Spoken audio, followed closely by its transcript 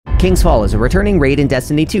King's Fall is a returning raid in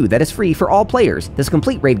Destiny 2 that is free for all players. This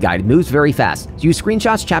complete raid guide moves very fast. Use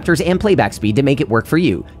screenshots, chapters, and playback speed to make it work for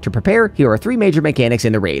you. To prepare, here are 3 major mechanics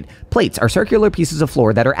in the raid. Plates are circular pieces of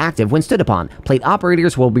floor that are active when stood upon. Plate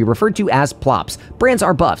operators will be referred to as plops. Brands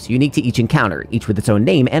are buffs unique to each encounter, each with its own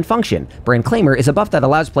name and function. Brand Claimer is a buff that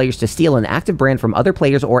allows players to steal an active brand from other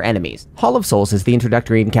players or enemies. Hall of Souls is the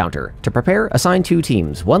introductory encounter. To prepare, assign 2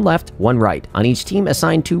 teams, 1 left, 1 right. On each team,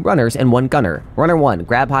 assign 2 runners and 1 gunner. Runner 1,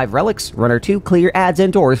 grab Hive relics. Runner 2, clear adds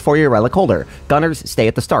and doors for your relic holder. Gunners, stay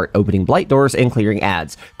at the start, opening blight doors and clearing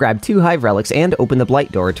adds. Grab 2 Hive relics and open the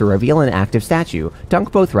blight door to reveal an active statue.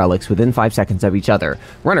 Dunk both relics within 5 seconds of each other.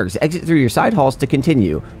 Runners, exit through your side halls to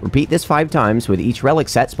continue. Repeat this 5 times with each relic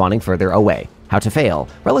set spawning further away. How to fail.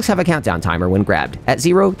 Relics have a countdown timer when grabbed. At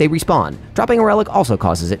 0, they respawn. Dropping a relic also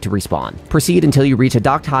causes it to respawn. Proceed until you reach a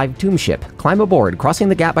docked Hive tomb ship. Climb aboard, crossing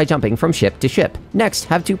the gap by jumping from ship to ship. Next,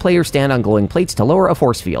 have 2 players stand on glowing plates to lower a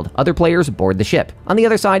force field. Other players board the ship. On the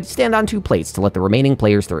other side, stand on 2 plates to let the remaining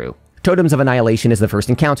players through. Totems of Annihilation is the first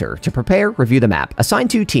encounter. To prepare, review the map. Assign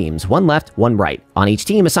 2 teams, 1 left, 1 right. On each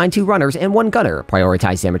team, assign 2 runners and 1 gunner.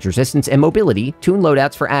 Prioritize damage resistance and mobility. Tune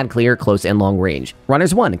loadouts for ad clear, close, and long range.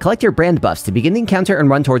 Runners 1, collect your brand buffs to begin the encounter and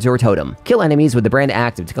run towards your totem. Kill enemies with the brand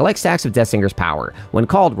active to collect stacks of Death Singer's power. When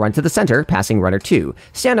called, run to the center, passing Runner 2.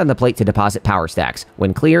 Stand on the plate to deposit power stacks.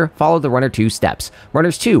 When clear, follow the Runner 2 steps.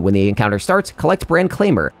 Runners 2, when the encounter starts, collect Brand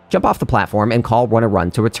Claimer. Jump off the platform and call Runner 1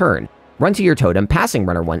 to return. Run to your totem, passing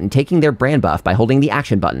Runner 1 and taking their brand buff by holding the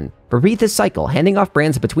action button. Repeat this cycle, handing off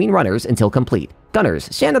brands between runners until complete. Gunners,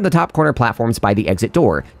 stand on the top corner platforms by the exit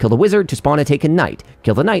door. Kill the wizard to spawn a taken knight.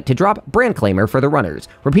 Kill the knight to drop Brand Claimer for the runners.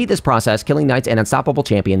 Repeat this process, killing knights and unstoppable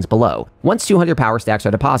champions below. Once 200 power stacks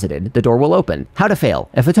are deposited, the door will open. How to fail.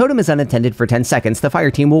 If a totem is unattended for 10 seconds, the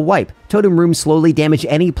fire team will wipe. Totem rooms slowly damage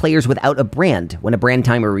any players without a brand. When a brand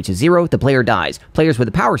timer reaches 0, the player dies. Players with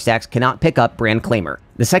the power stacks cannot pick up Brand Claimer.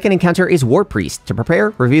 The second encounter is Warpriest. To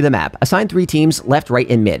prepare, review the map. Assign 3 teams, left, right,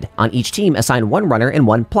 and mid. On each team, assign 1 runner and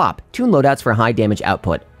 1 plop. Tune loadouts for high damage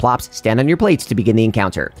output. Plops, stand on your plates to begin the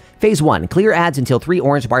encounter. Phase 1, clear adds until 3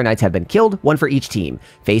 orange bar knights have been killed, 1 for each team.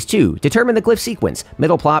 Phase 2, determine the glyph sequence.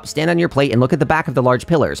 Middle plop, stand on your plate and look at the back of the large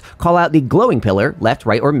pillars. Call out the glowing pillar, left,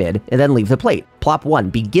 right, or mid, and then leave the plate. Plop 1,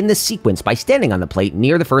 begin the sequence by standing on the plate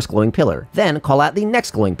near the first glowing pillar. Then call out the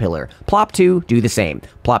next glowing pillar. Plop 2, do the same.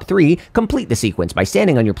 Plop 3, complete the sequence by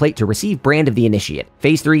standing on your plate to receive brand of the initiate.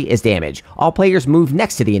 Phase 3 is damage. All players move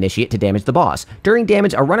next to the initiate to damage the boss. During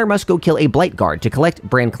damage, a runner must go kill a blight guard to collect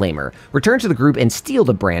Brand Claimer. Return to the group and steal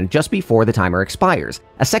the brand just before the timer expires.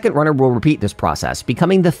 A second runner will repeat this process,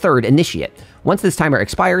 becoming the 3rd initiate. Once this timer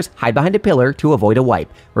expires, hide behind a pillar to avoid a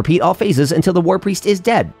wipe. Repeat all phases until the Warpriest is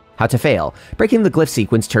dead. How to fail. Breaking the glyph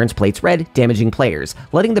sequence turns plates red, damaging players.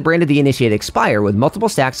 Letting the brand of the initiate expire with multiple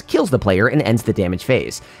stacks kills the player and ends the damage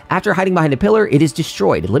phase. After hiding behind a pillar, it is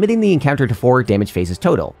destroyed, limiting the encounter to 4 damage phases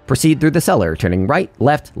total. Proceed through the cellar, turning right,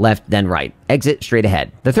 left, then right. Exit straight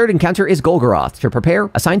ahead. The third encounter is Golgoroth. To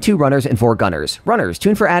prepare, assign 2 runners and 4 gunners. Runners,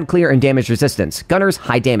 tune for ad clear and damage resistance. Gunners,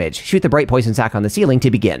 high damage. Shoot the bright poison sack on the ceiling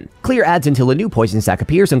to begin. Clear adds until a new poison sack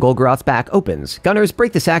appears and Golgoroth's back opens. Gunners,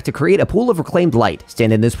 break the sack to create a pool of reclaimed light.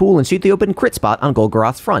 Stand in this pool and shoot the open crit spot on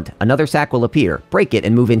Golgoroth's front. Another sack will appear. Break it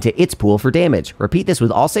and move into its pool for damage. Repeat this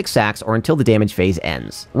with all 6 sacks or until the damage phase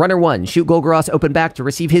ends. Runner 1, shoot Golgoroth's open back to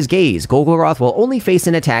receive his gaze. Golgoroth will only face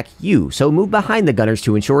and attack you, so move behind the gunners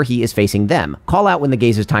to ensure he is facing them. Call out when the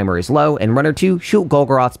gaze's timer is low, and Runner 2, shoot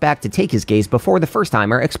Golgoroth's back to take his gaze before the first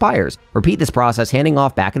timer expires. Repeat this process, handing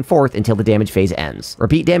off back and forth until the damage phase ends.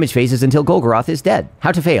 Repeat damage phases until Golgoroth is dead.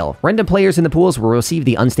 How to fail. Random players in the pools will receive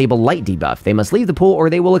the unstable light debuff. They must leave the pool or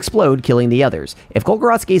they will explode, killing the others. If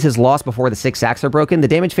Golgoroth's gaze is lost before the 6 sacks are broken, the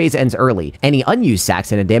damage phase ends early. Any unused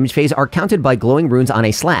sacks in a damage phase are counted by glowing runes on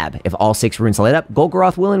a slab. If all 6 runes light up,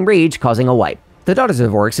 Golgoroth will enrage, causing a wipe. The Daughters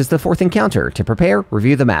of Oryx is the 4th encounter. To prepare,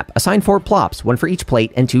 review the map. Assign 4 plops, 1 for each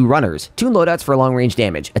plate, and 2 runners. 2 loadouts for long-range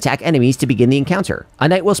damage. Attack enemies to begin the encounter. A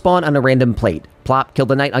knight will spawn on a random plate. Plop, kill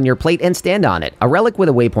the knight on your plate and stand on it. A relic with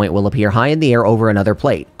a waypoint will appear high in the air over another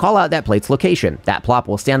plate. Call out that plate's location. That plop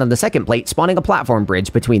will stand on the second plate, spawning a platform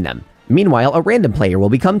bridge between them. Meanwhile, a random player will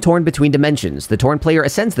become torn between dimensions. The torn player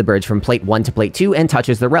ascends the bridge from plate 1 to plate 2 and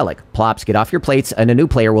touches the relic. Plops, get off your plates, and a new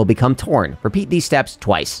player will become torn. Repeat these steps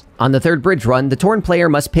twice. On the third bridge run, the Torn player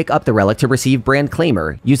must pick up the relic to receive Brand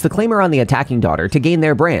Claimer. Use the Claimer on the attacking daughter to gain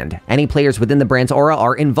their brand. Any players within the brand's aura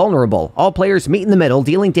are invulnerable. All players meet in the middle,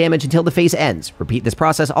 dealing damage until the phase ends. Repeat this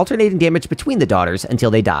process, alternating damage between the daughters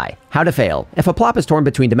until they die. How to fail. If a plop is torn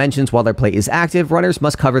between dimensions while their plate is active, runners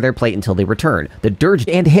must cover their plate until they return. The Dirged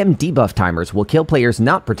and Him debuff timers will kill players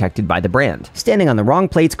not protected by the brand. Standing on the wrong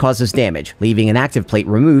plates causes damage. Leaving an active plate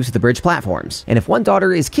removes the bridge platforms. And if one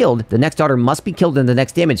daughter is killed, the next daughter must be killed in the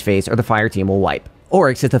next damage phase or the fire team will wipe.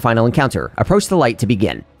 Oryx is the final encounter. Approach the light to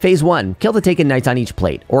begin. Phase 1. Kill the taken knights on each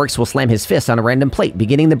plate. Oryx will slam his fist on a random plate,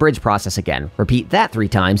 beginning the bridge process again. Repeat that 3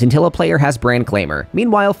 times until a player has Brand Claimer.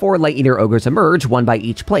 Meanwhile, 4 Light Eater Ogres emerge, 1 by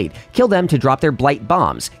each plate. Kill them to drop their Blight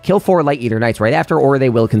bombs. Kill 4 Light Eater Knights right after or they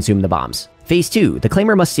will consume the bombs. Phase 2. The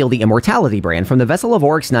Claimer must steal the Immortality brand from the Vessel of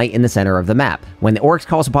Oryx Knight in the center of the map. When the Oryx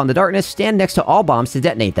calls upon the darkness, stand next to all bombs to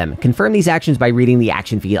detonate them. Confirm these actions by reading the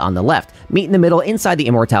action feed on the left. Meet in the middle inside the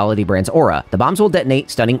Immortality brand's aura. The bombs will detonate,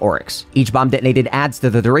 stunning Oryx. Each bomb detonated adds to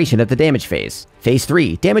the duration of the damage phase. Phase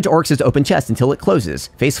 3. Damage Oryx's open chest until it closes.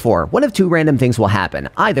 Phase 4. One of 2 random things will happen.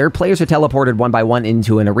 Either players are teleported 1 by 1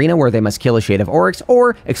 into an arena where they must kill a shade of Oryx,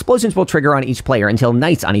 or explosions will trigger on each player until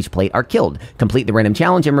knights on each plate are killed. Complete the random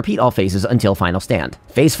challenge and repeat all phases until final stand.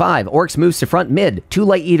 Phase 5. Oryx moves to front mid. 2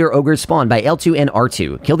 Light Eater Ogres spawn by L2 and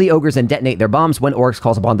R2. Kill the Ogres and detonate their bombs when Oryx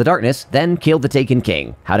calls upon the darkness, then kill the Taken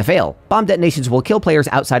King. How to fail. Bomb detonations will kill players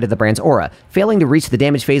outside of the brand's aura. Failing to reach the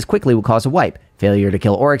damage phase quickly will cause a wipe. Failure to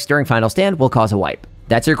kill Oryx during final stand will cause a wipe.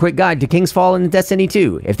 That's your quick guide to King's Fall and Destiny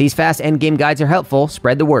 2. If these fast endgame guides are helpful,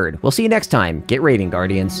 spread the word. We'll see you next time. Get raiding,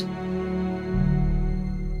 Guardians.